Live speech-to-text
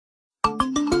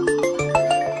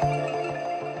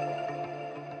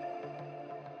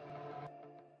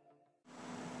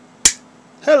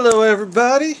Hello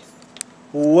everybody,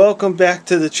 welcome back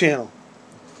to the channel.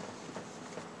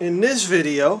 In this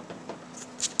video,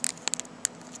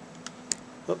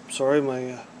 sorry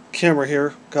my camera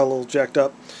here got a little jacked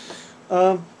up.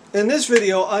 In this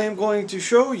video I am going to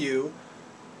show you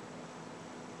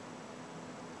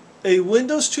a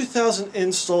Windows 2000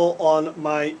 install on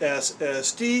my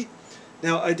SSD.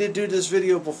 Now I did do this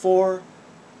video before,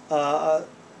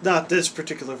 not this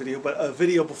particular video, but a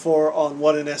video before on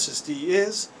what an SSD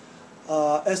is.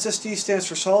 SSD stands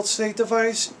for solid state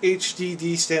device,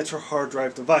 HDD stands for hard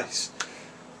drive device.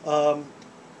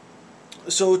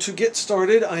 So to get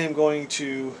started, I am going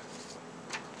to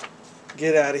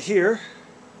get out of here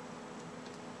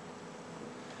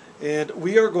and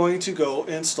we are going to go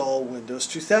install Windows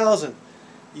 2000.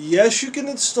 Yes, you can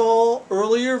install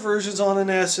earlier versions on an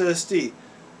SSD,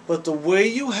 but the way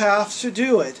you have to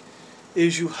do it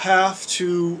is you have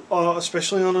to,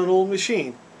 especially on an old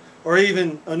machine, or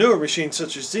even a newer machine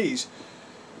such as these,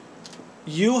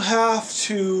 you have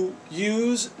to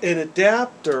use an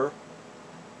adapter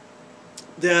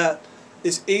that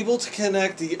is able to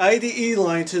connect the IDE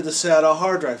line to the SATA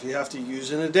hard drive. You have to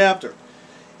use an adapter.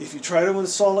 If you try to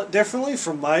install it differently,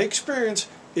 from my experience,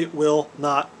 it will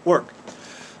not work.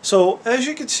 So as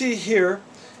you can see here,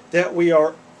 that we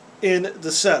are in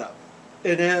the setup.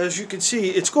 And as you can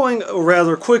see, it's going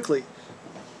rather quickly.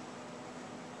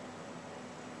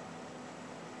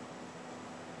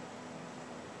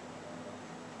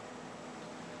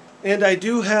 And I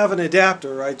do have an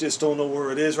adapter, I just don't know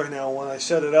where it is right now. When I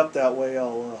set it up that way,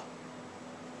 I'll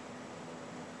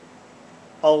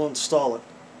install it.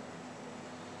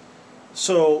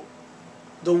 So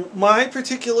my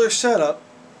particular setup,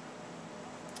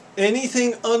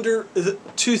 anything under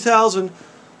 2000,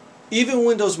 even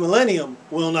Windows Millennium,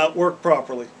 will not work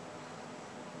properly.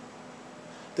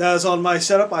 That is on my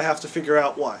setup. I have to figure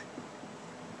out why.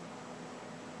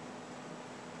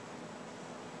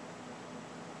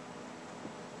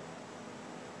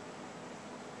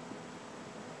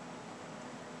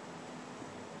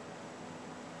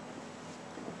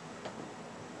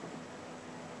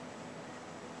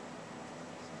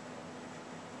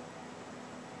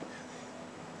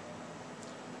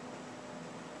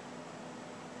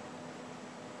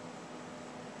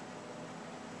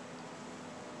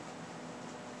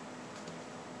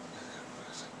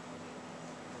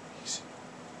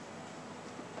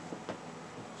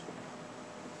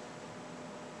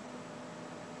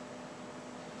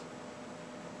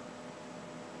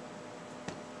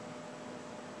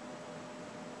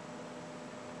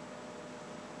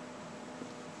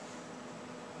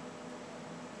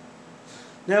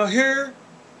 Now here,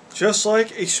 just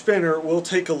like a spinner, will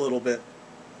take a little bit.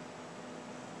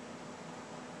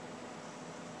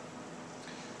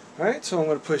 Alright, so I'm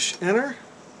going to push enter.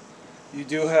 You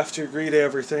do have to agree to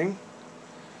everything.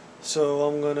 So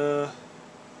I'm going to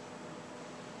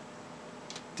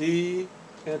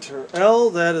enter L,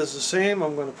 that is the same.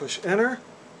 I'm going to push enter.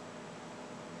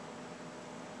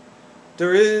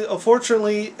 There is,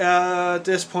 unfortunately, at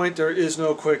this point, there is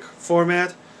no quick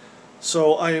format.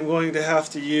 So I am going to have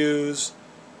to use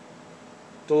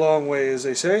the long way, as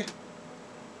they say.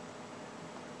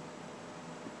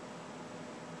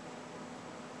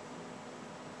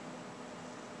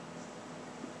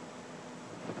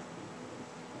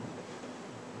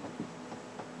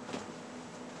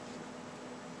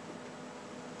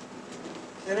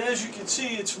 And as you can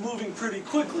see, it's moving pretty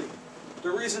quickly. The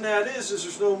reason that is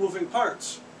there's no moving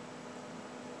parts.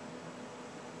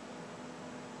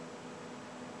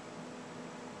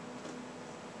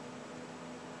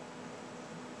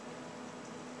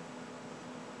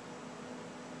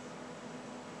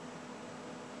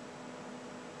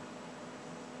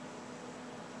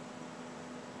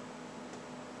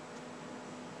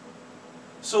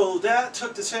 So that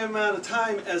took the same amount of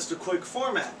time as the quick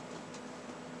format.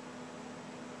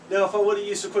 Now if I would have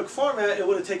used the quick format, it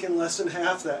would have taken less than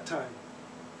half that time.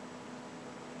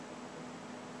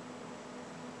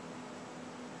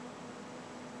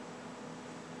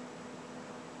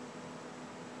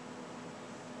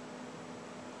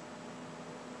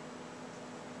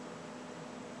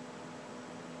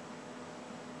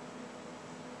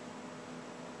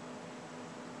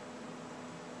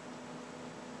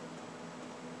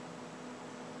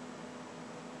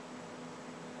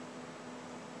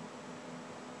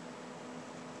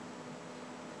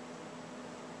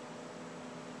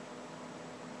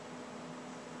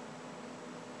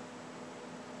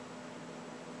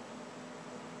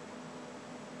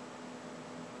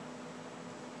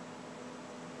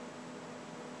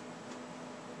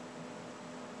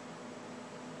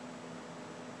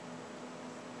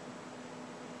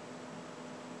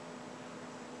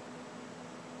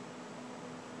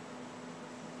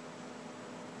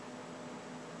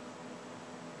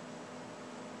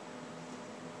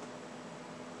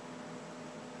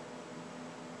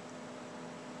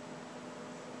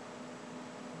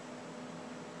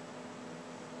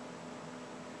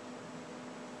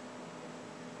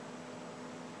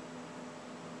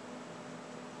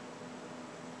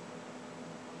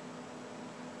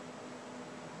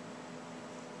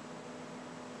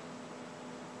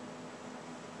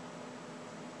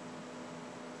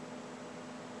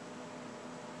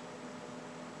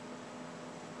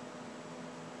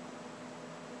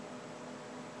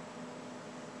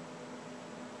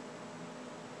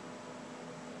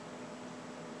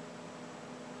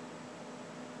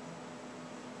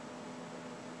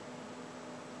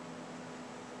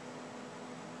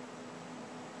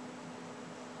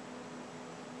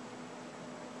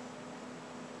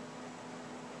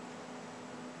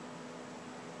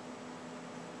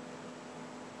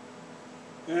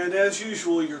 And as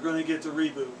usual, you're going to get the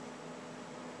reboot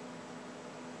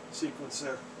sequence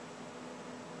there.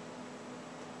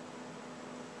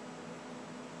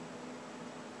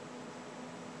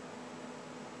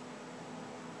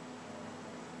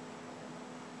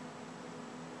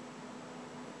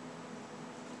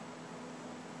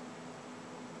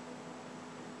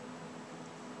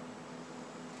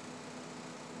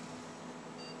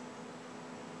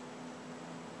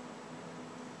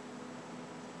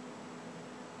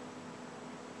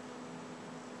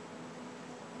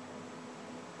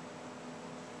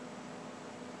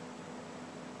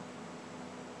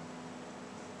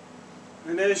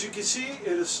 And as you can see, it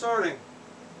is starting.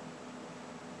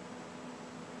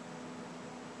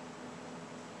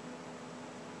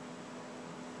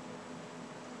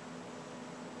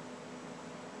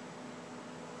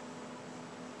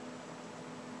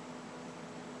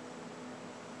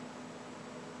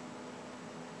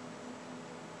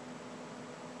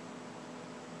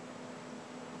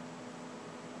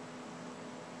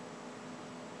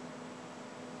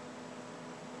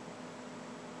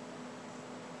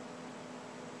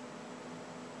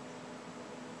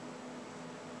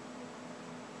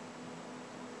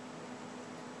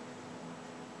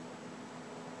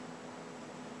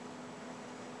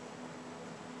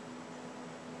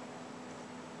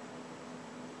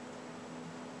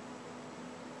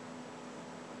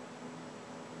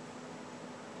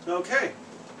 Okay,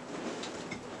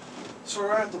 so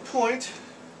we're at the point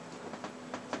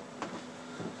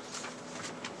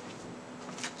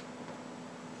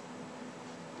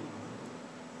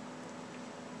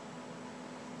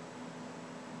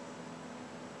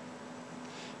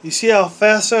you see how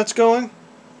fast that's going?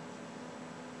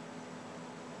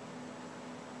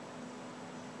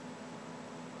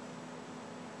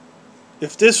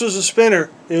 If this was a spinner,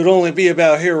 it would only be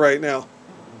about here right now.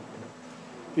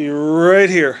 Be right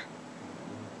here.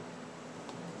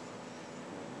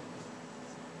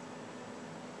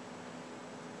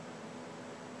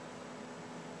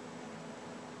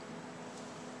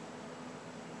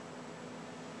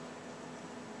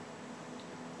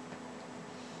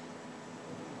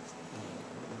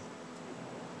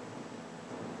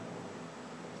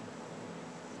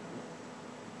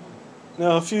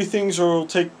 Now a few things will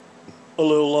take a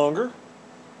little longer.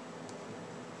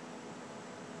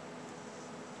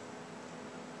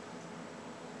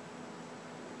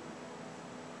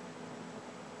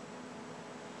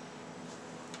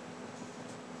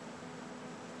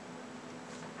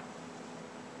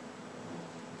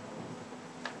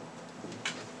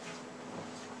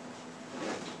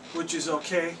 Which is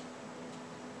okay.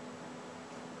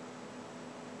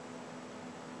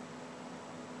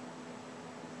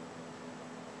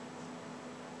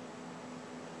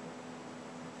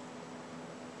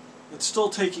 It's still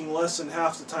taking less than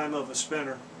half the time of a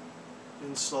spinner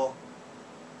install.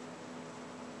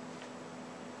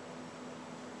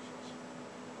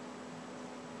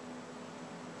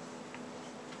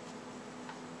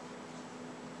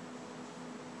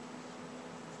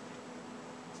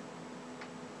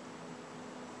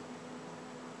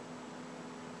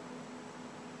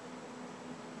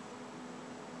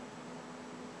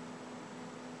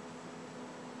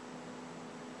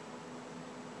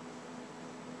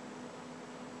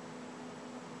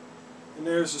 And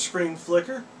there's the screen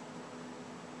flicker.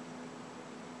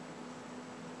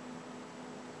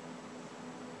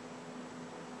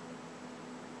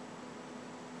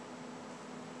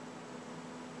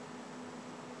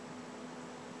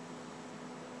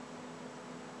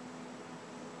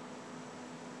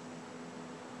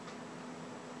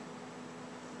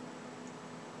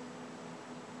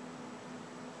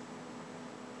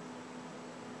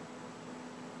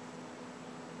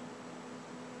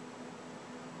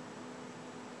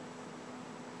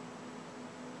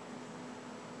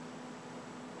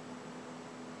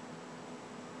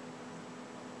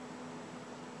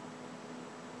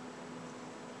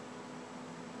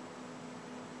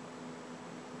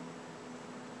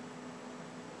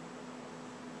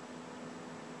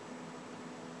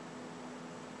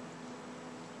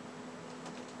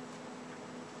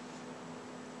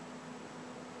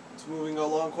 It's moving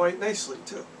along quite nicely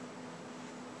too.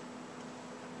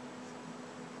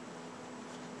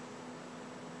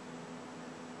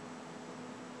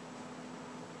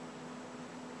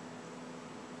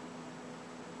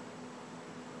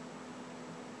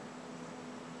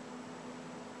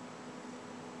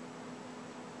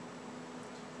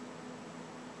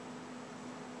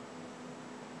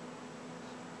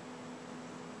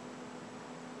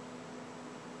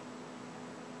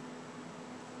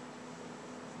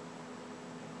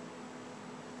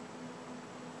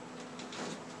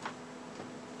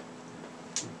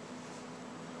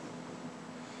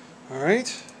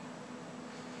 Alright,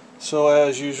 so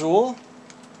as usual,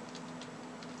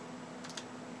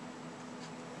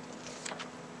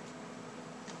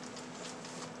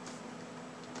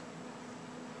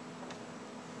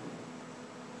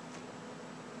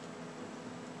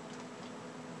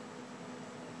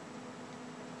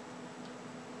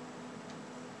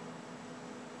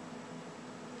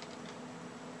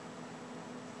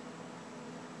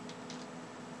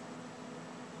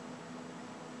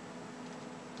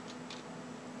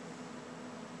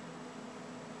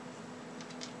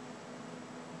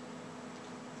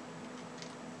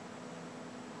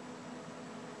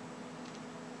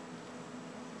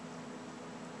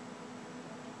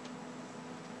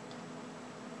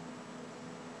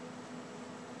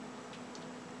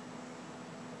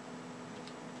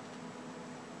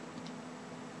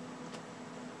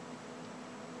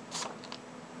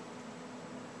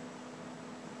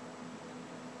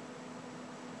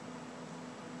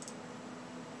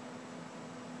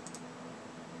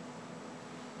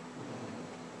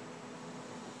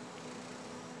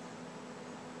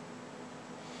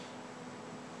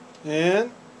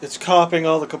 and it's copying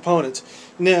all the components.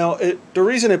 Now, the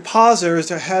reason it paused there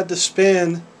is I had to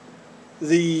spin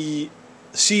the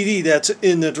CD that's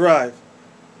in the drive.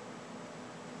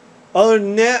 Other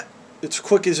than that, it's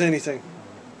quick as anything.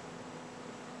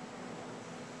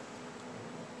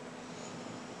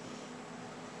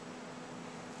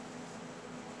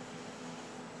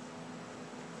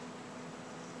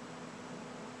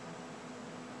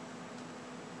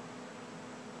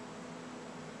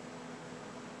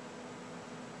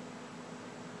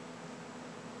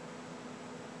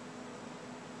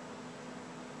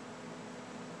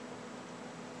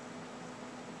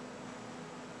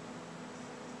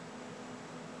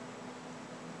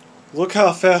 Look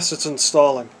how fast it's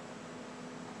installing.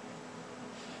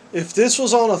 If this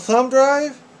was on a thumb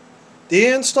drive, the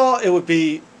install, it would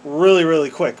be really, really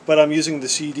quick. But I'm using the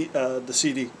CD.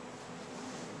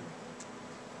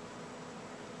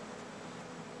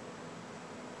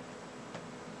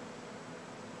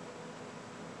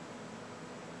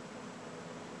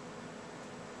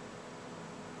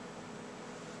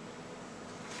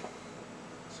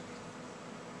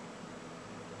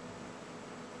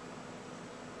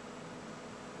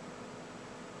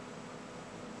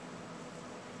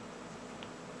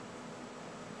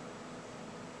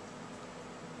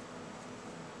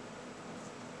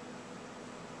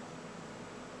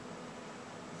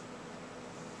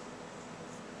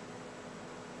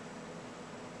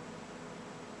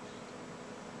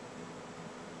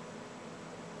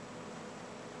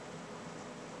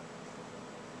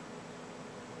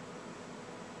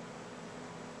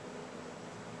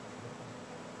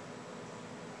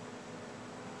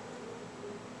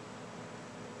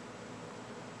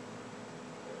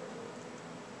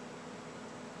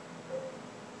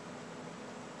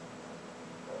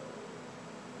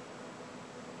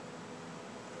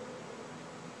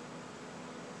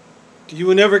 You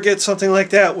would never get something like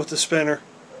that with the spinner.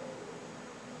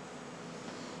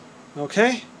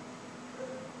 Okay?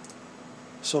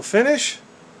 So finish.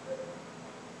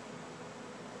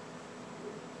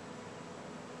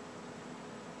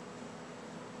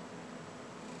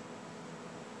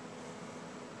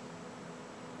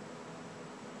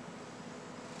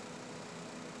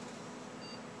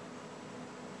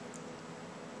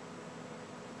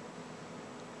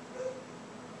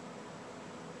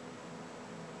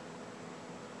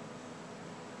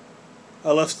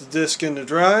 I left the disk in the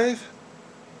drive.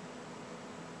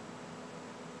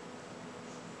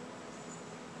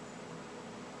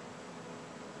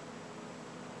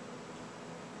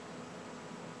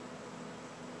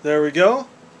 There we go.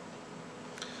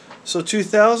 So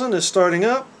 2000 is starting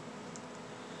up.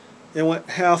 It went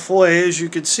halfway, as you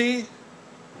can see.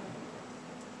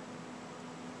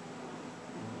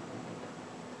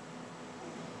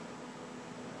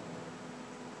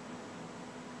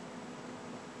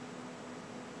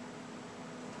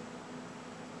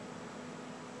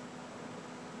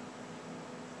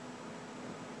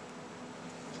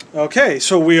 Okay,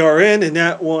 so we are in, and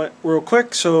that went real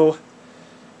quick, so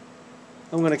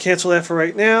I'm going to cancel that for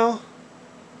right now.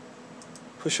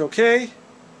 Push OK.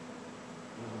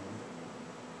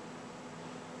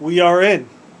 We are in.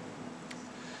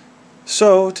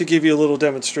 So, to give you a little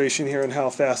demonstration here on how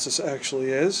fast this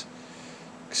actually is.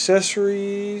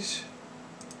 Accessories.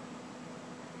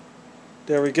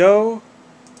 There we go.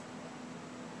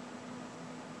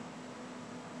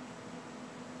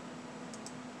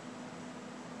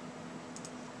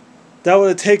 That would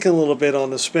have taken a little bit on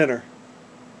the spinner.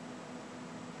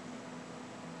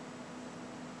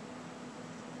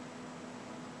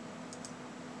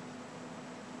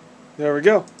 There we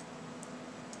go.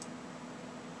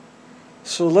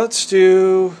 So let's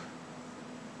do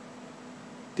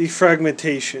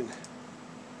defragmentation.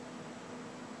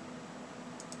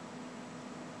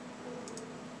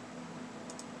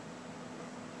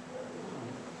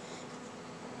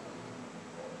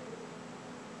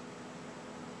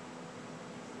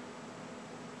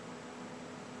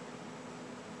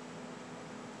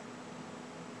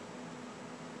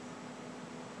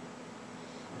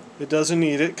 It doesn't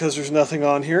need it because there's nothing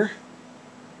on here.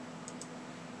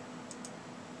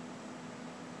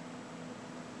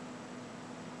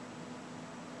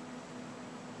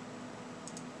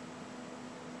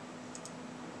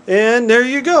 And there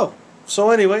you go. So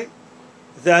anyway,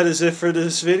 that is it for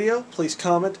this video. Please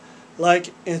comment,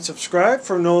 like, and subscribe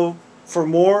for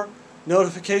more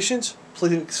notifications.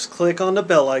 Please click on the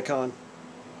bell icon.